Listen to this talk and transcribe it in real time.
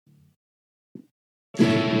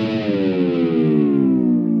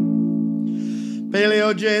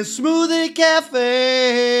Paleo J's Smoothie Cafe.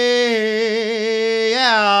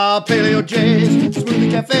 Yeah, Paleo J's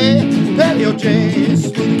Smoothie Cafe. Paleo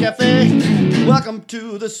J's Smoothie Cafe. Welcome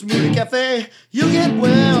to the Smoothie Cafe. You get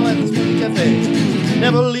well at the Smoothie Cafe.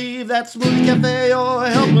 Never leave that Smoothie Cafe or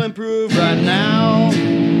help improve right now.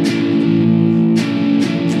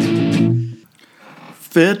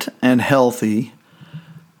 Fit and healthy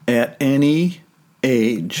at any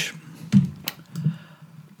age.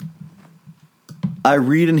 I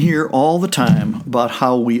read and hear all the time about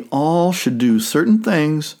how we all should do certain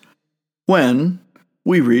things when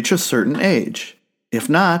we reach a certain age. If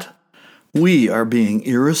not, we are being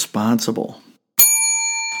irresponsible.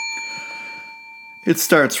 It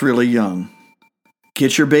starts really young.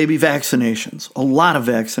 Get your baby vaccinations, a lot of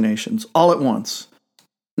vaccinations, all at once.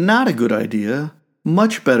 Not a good idea.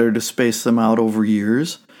 Much better to space them out over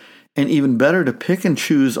years, and even better to pick and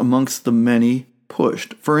choose amongst the many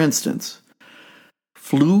pushed. For instance,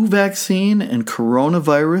 flu vaccine and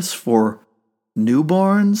coronavirus for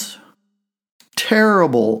newborns?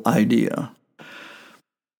 Terrible idea.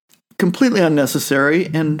 Completely unnecessary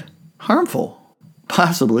and harmful,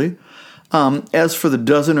 possibly. As for the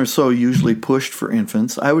dozen or so usually pushed for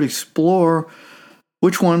infants, I would explore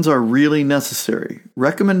which ones are really necessary.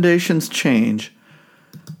 Recommendations change,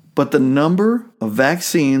 but the number of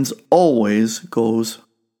vaccines always goes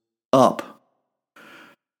up.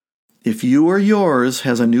 If you or yours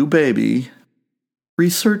has a new baby,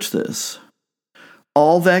 research this.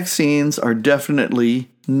 All vaccines are definitely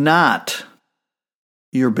not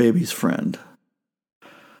your baby's friend.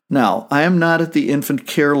 Now, I am not at the infant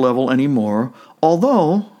care level anymore,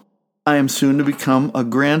 although I am soon to become a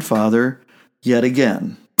grandfather yet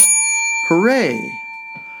again. Hooray!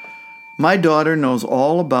 My daughter knows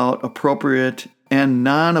all about appropriate and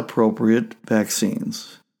non-appropriate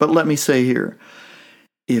vaccines. But let me say here,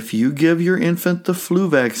 if you give your infant the flu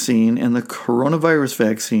vaccine and the coronavirus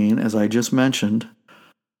vaccine, as I just mentioned,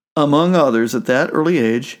 among others at that early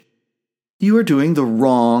age, you are doing the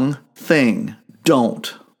wrong thing.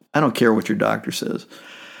 Don't. I don't care what your doctor says.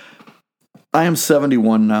 I am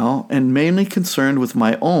 71 now and mainly concerned with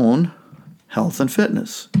my own health and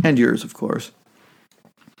fitness, and yours, of course.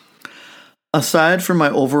 Aside from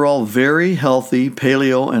my overall very healthy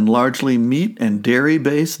paleo and largely meat and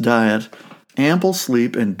dairy-based diet, ample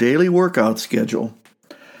sleep, and daily workout schedule,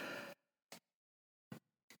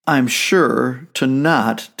 I'm sure to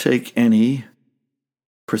not take any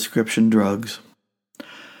prescription drugs.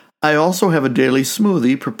 I also have a daily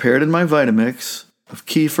smoothie prepared in my Vitamix of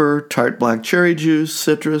kefir, tart black cherry juice,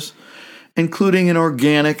 citrus, including an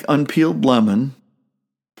organic unpeeled lemon,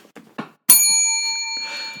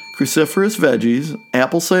 cruciferous veggies,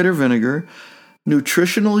 apple cider vinegar,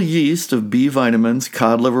 nutritional yeast of B vitamins,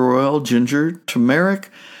 cod liver oil, ginger, turmeric,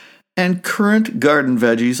 and current garden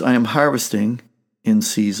veggies I am harvesting in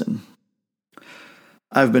season.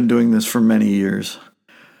 I've been doing this for many years.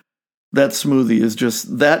 That smoothie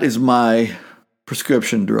that is my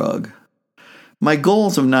prescription drug. My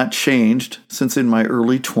goals have not changed since in my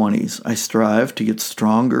early 20s. I strive to get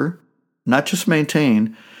stronger, not just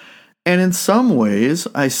maintain, and in some ways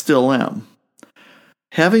I still am.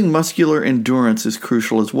 Having muscular endurance is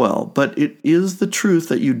crucial as well, but it is the truth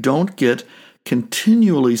that you don't get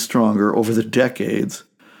continually stronger over the decades,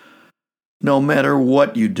 no matter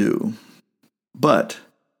what you do. But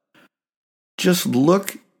just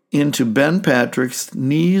look into Ben Patrick's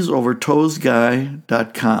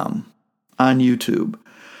kneesovertoesguy.com on YouTube.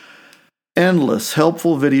 Endless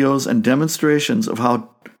helpful videos and demonstrations of how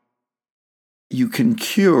you can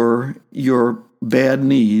cure your bad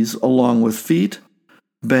knees along with feet,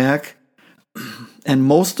 back, and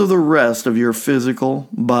most of the rest of your physical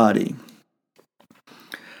body.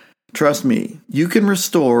 Trust me, you can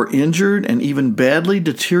restore injured and even badly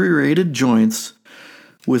deteriorated joints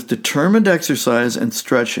with determined exercise and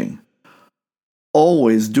stretching.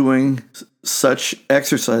 Always doing such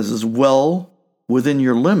exercises well within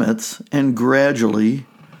your limits and gradually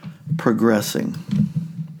progressing.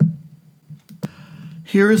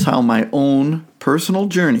 Here is how my own personal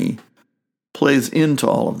journey plays into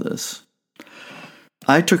all of this.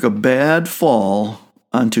 I took a bad fall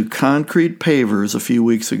onto concrete pavers a few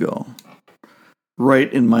weeks ago,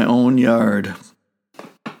 right in my own yard.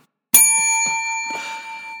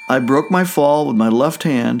 I broke my fall with my left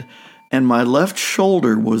hand, and my left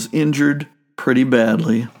shoulder was injured pretty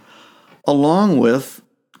badly, along with,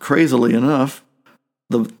 crazily enough,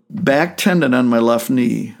 the back tendon on my left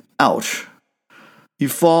knee. Ouch. You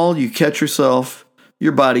fall, you catch yourself,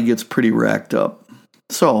 your body gets pretty racked up.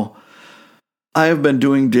 So, I have been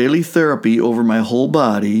doing daily therapy over my whole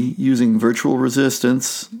body using virtual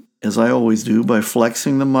resistance as I always do, by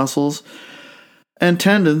flexing the muscles and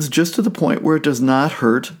tendons just to the point where it does not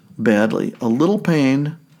hurt badly. A little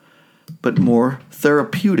pain, but more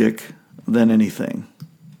therapeutic than anything.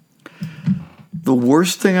 The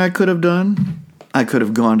worst thing I could have done, I could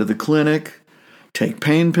have gone to the clinic, take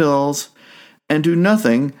pain pills, and do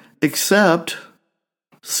nothing except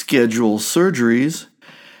schedule surgeries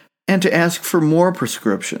and to ask for more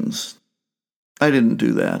prescriptions. I didn't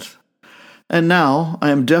do that. And now I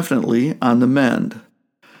am definitely on the mend.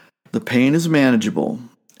 The pain is manageable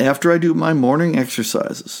after I do my morning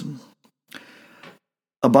exercises.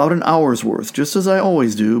 About an hour's worth, just as I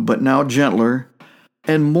always do, but now gentler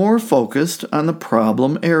and more focused on the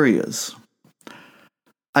problem areas.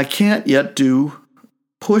 I can't yet do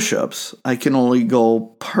push-ups. I can only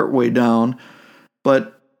go partway down,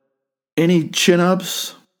 but any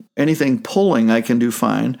chin-ups, anything pulling I can do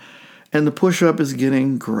fine, and the push-up is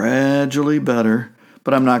getting gradually better,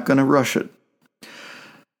 but I'm not going to rush it.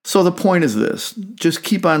 So the point is this: just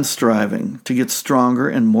keep on striving to get stronger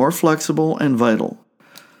and more flexible and vital.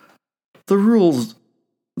 The rules,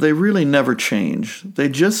 they really never change. They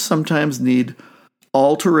just sometimes need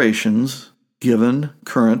alterations given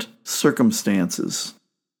current circumstances.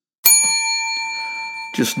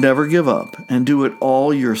 Just never give up and do it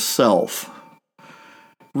all yourself.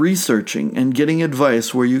 Researching and getting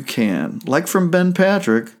advice where you can, like from Ben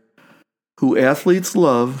Patrick, who athletes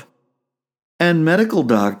love and medical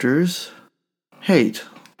doctors hate.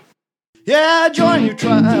 Yeah, join your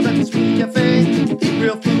tribe at the Smoothie Cafe. Eat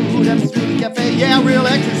real food at the Smoothie Cafe. Yeah, real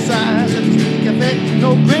exercise at the Smoothie Cafe.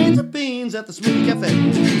 No grains or beans at the Smoothie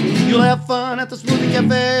Cafe. You'll have fun at the Smoothie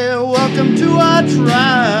Cafe. Welcome to our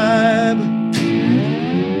tribe.